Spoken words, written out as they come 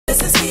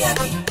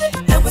VIP,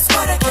 and we're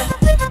smart again,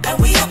 and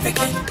we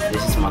African.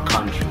 This is my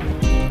country.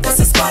 This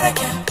is smart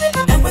again,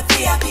 and we're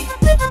VIP,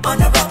 on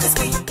the rockers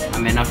beat.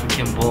 I'm an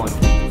African born.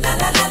 La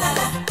la la la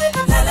la,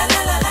 la la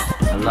la la la.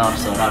 I love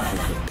South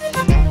Africa.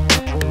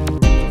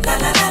 La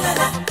la la la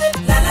la,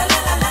 la la la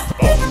la la,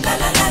 la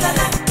la la la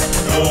la.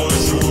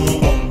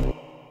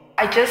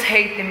 I just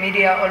hate the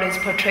media always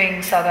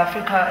portraying South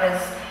Africa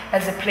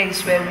as a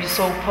place where we're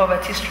so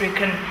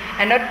poverty-stricken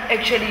and not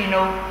actually,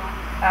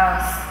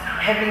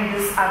 having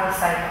this other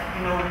side.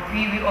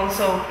 We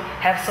also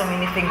have so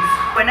many things.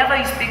 Whenever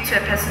you speak to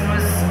a person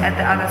who's at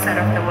the other side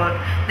of the world,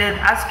 they'll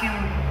ask you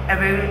a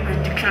very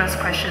ridiculous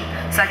question,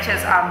 such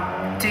as,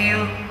 do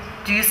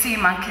you see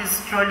monkeys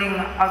strolling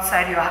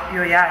outside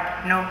your yard?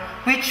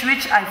 Which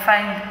I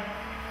find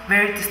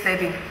very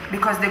disturbing,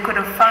 because they could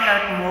have found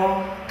out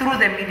more through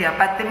the media,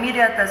 but the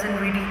media doesn't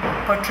really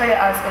portray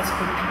us as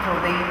good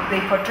people. They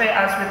portray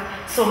us with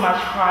so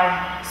much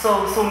crime,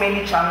 so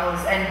many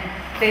jungles, and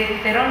they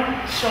don't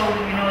show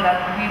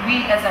that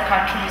we as a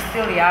country are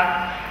still young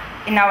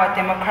in our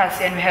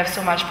democracy and we have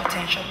so much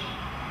potential.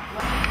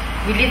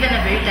 We live in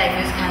a very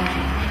diverse country,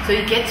 so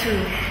you get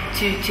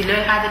to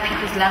learn other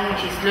people's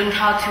languages, learn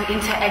how to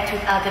interact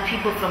with other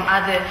people from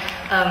other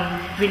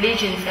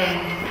religions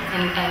and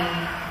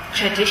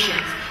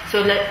traditions.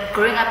 So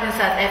growing up in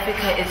South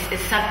Africa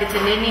it's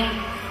a learning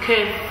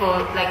curve for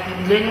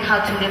learning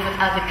how to live with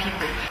other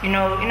people. In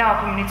our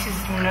communities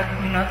we're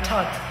not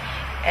taught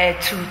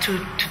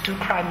to do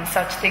crime and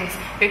such things.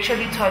 We're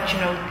actually taught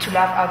to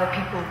love other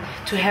people,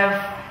 to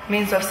have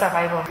means of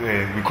survival.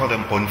 We call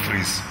them born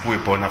frees, who were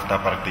born after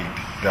apartheid.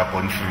 They are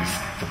born frees,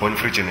 the born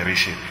free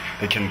generation.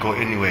 They can go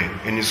anywhere,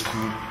 any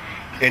school,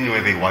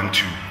 anywhere they want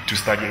to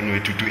study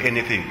anywhere, to do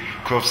anything.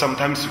 Because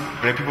sometimes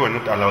black people are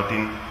not allowed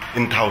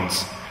in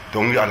towns.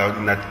 They're only allowed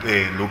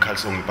in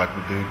locals only, but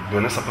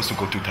they're not supposed to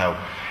go to town.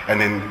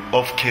 And then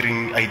off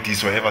carrying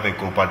IDs wherever they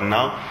go. But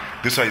now,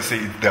 this is why I say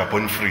they are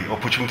born free.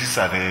 Opportunities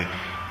are there,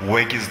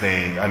 work is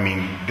there,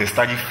 they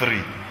study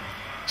free.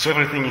 So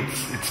everything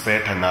it's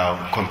better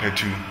now compared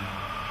to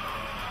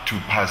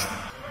past.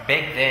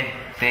 Back then,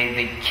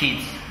 the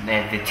kids,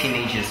 the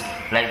teenagers,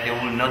 they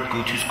will not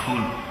go to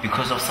school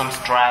because of some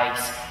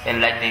strikes,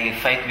 and they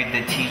fight with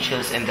the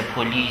teachers and the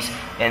police,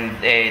 and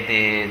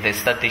they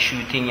start the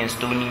shooting and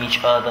stoning each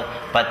other.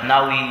 But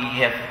now we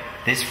have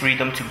this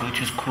freedom to go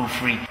to school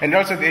free. And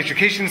also the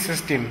education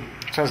system,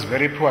 it was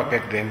very poor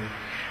back then.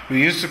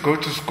 We used to go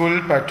to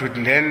school, but we'd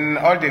learn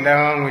all the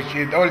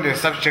language, all the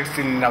subjects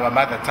in our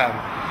mother tongue.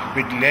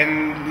 We'd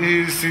learn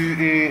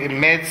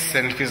maths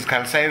and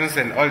physical science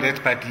and all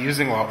that, but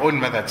using our own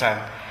mother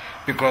tongue,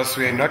 because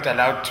we're not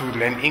allowed to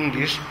learn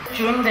English.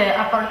 During the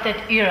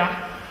apartheid era,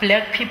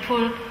 black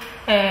people,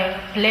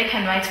 black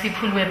and white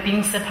people were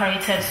being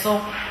separated. So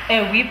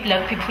we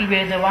black people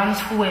were the ones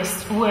who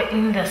were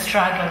in the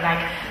struggle,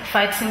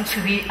 fighting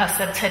to be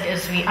accepted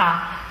as we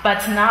are.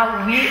 But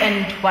now we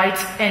and white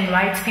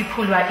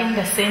people are in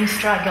the same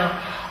struggle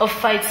of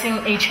fighting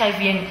HIV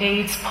and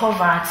AIDS,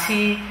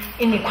 poverty,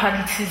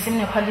 inequalities.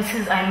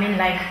 Inequalities, I mean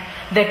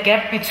the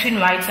gap between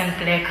whites and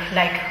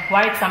black.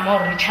 Whites are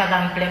more richer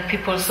than black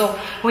people. So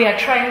we are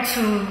trying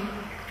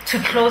to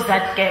close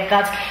that gap,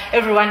 that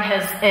everyone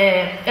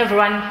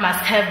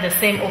must have the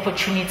same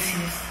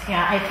opportunities.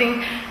 Yeah, I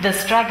think the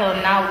struggle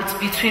now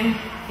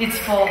it's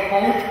for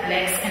both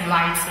blacks and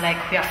whites.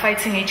 We are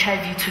fighting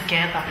HIV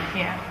together.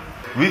 Yeah.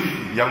 With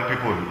young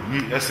people,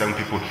 we as young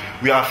people,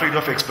 we are afraid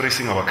of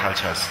expressing our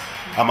cultures.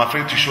 I'm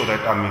afraid to show that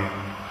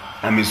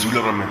I'm a Zulu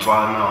or I'm a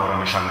Tswana or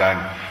I'm a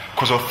Shangani.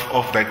 Because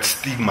of that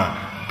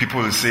stigma,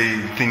 people will say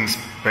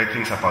bad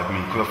things about me.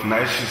 Because of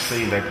now she's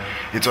saying that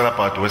it's all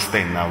about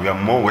Western now. We are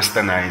more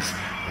Westernized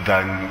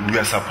than we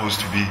are supposed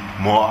to be,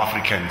 more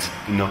Africans.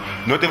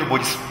 Not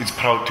everybody is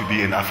proud to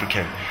be an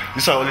African.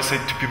 This I always say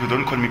to people,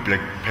 don't call me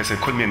black person,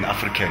 call me an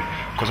African.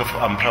 Because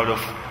I'm proud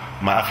of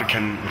my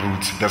African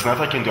roots. There's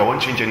nothing I can do. I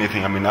won't change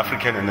anything. I'm an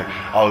African and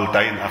I'll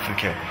die in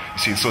Africa. You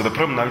see, so the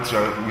problem now is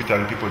with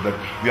young people that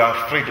we are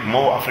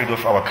more afraid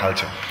of our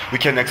culture. We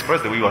can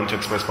express the way we want to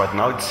express, but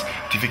now it's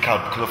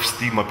difficult because of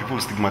stigma. People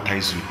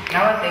stigmatize you.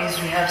 Nowadays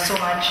we have so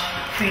much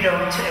freedom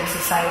to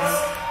exercise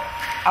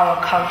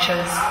our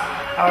cultures,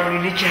 our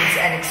religions,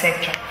 and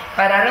etc.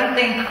 But I don't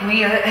think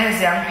we as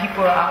young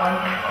people are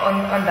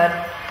on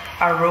that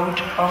road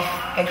of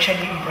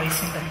actually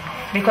embracing them.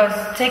 Because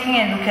taking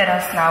a look at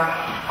us now,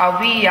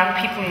 we young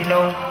people,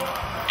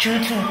 due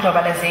to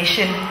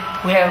globalization,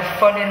 we have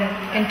fallen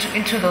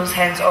into those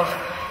hands of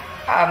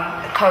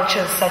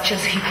cultures such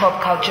as hip-hop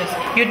cultures.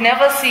 You'd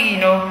never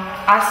see,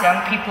 us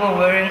young people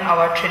wearing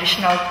our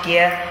traditional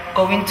gear,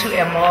 going to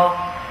a mall,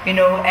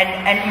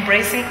 and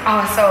embracing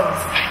ourselves.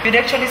 You'd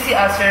actually see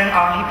us wearing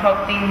our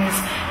hip-hop things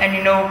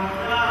and,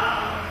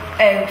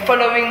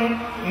 following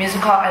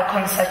musical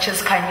icons such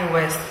as Kanye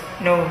West.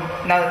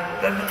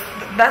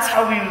 That's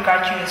how we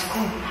regard you as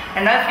cool.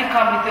 And now if you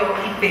come with your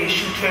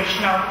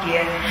traditional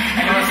gear,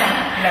 and all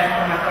something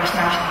oh my gosh,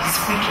 now she's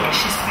freaky.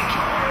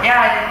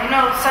 Yeah,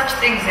 such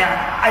things,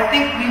 yeah. I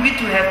think we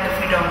do have the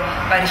freedom,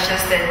 but it's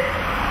just that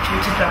due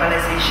to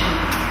globalization,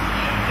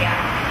 yeah.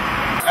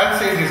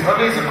 say there's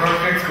always a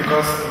conflict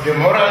because the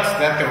morals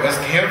that the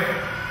West have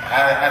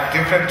are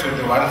different to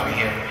the ones we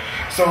have.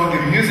 So the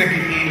music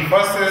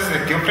enforces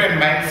a different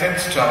mindset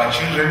to our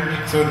children,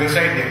 so that's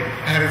why the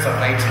parents are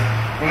fighting.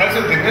 And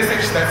also the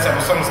message that some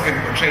songs can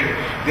portray,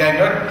 they are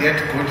not that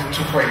good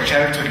for a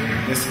child to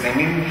listen. I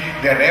mean,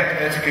 the rap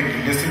that you can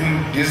be listening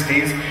these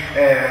days,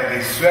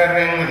 there's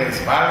swearing, there's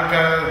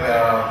vulgar,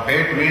 there are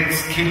bad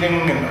words,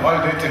 killing and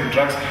all that and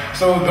drugs.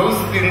 So those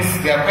things,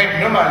 they are quite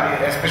normal,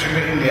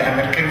 especially in the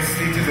American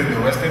cities and the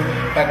Western,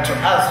 but to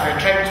us, we're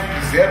trying to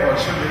preserve our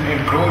children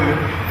and grow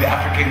the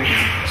Africanness.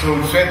 So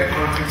it's where the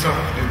conflicts of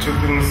the two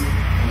things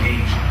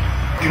engage.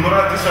 The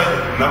moral, this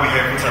one, now we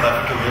have in South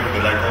Africa, we have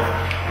the like of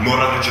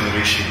moral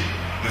regeneration.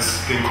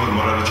 This thing called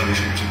moral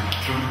regeneration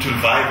to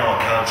revive our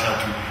culture,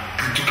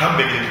 to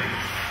come back in.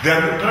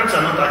 Parents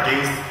are not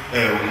against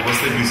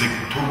Western music,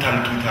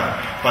 total,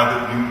 but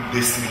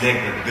they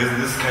select that there's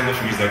this kind of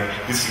music,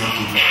 this is not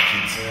good for our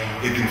kids.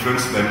 It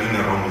influences them in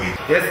the wrong way.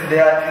 Yes,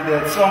 there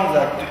are songs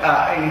that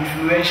are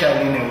influential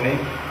in a way,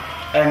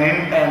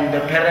 and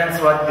the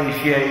parents, what they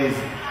fear is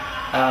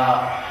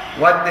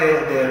what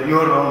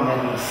your own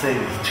man says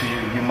to you,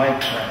 you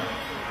might try.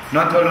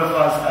 Not all of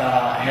us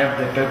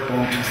have the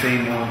backbone to say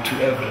no to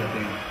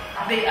everything.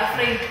 They're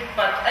afraid,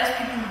 but as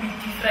people we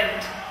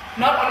different.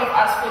 Not all of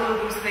us follow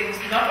those things.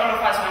 Not all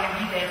of us want to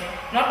be there.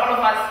 Not all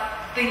of us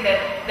think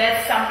that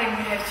that's something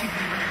we have to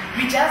do.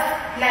 We just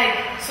like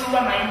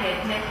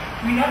sober-minded.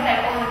 We're not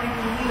like all the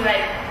people who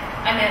like,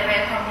 I'm a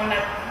rapper, I'm gonna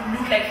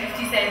look like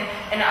 50 Cent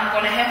and I'm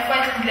gonna have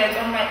 5 bullets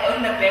on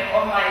the back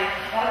of my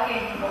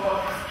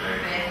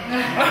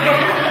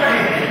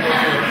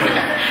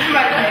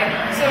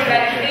so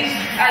like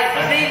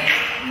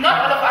not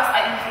all of us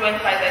are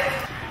influenced by that.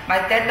 My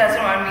dad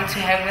doesn't want me to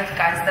hang with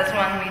guys, doesn't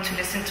want me to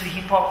listen to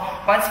hip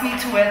hop, wants me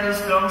to wear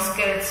those long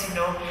skirts, you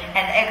know,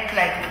 and act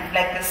like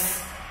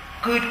this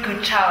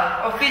good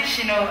child, of which,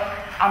 you know,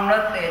 I'm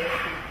not there,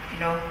 you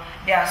know.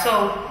 Yeah,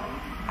 so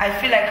I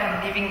feel like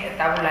I'm living a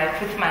double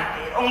life with my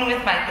dad, only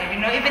with my dad, you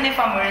know, even if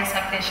I'm wearing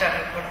something short,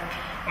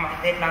 my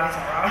dad now is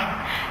around.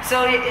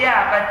 So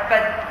yeah,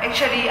 but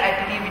actually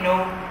I believe, you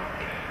know,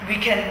 we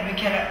can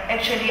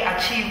actually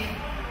achieve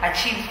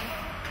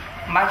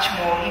much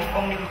more if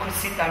only we could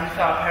sit down with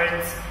our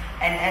parents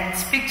and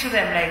speak to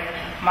them like,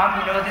 Mom,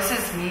 you know, this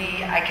is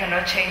me, I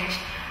cannot change.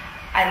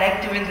 I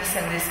like doing this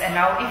and this, and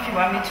now if you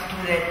want me to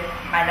do that,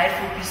 my life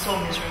will be so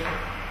miserable.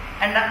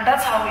 And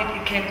that's how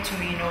it came to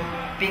me, you know,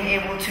 being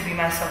able to be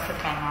myself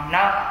with my mom.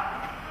 Now,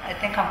 I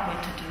think I'm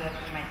going to do that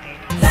with my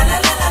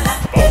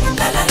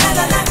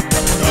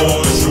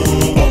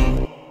dad.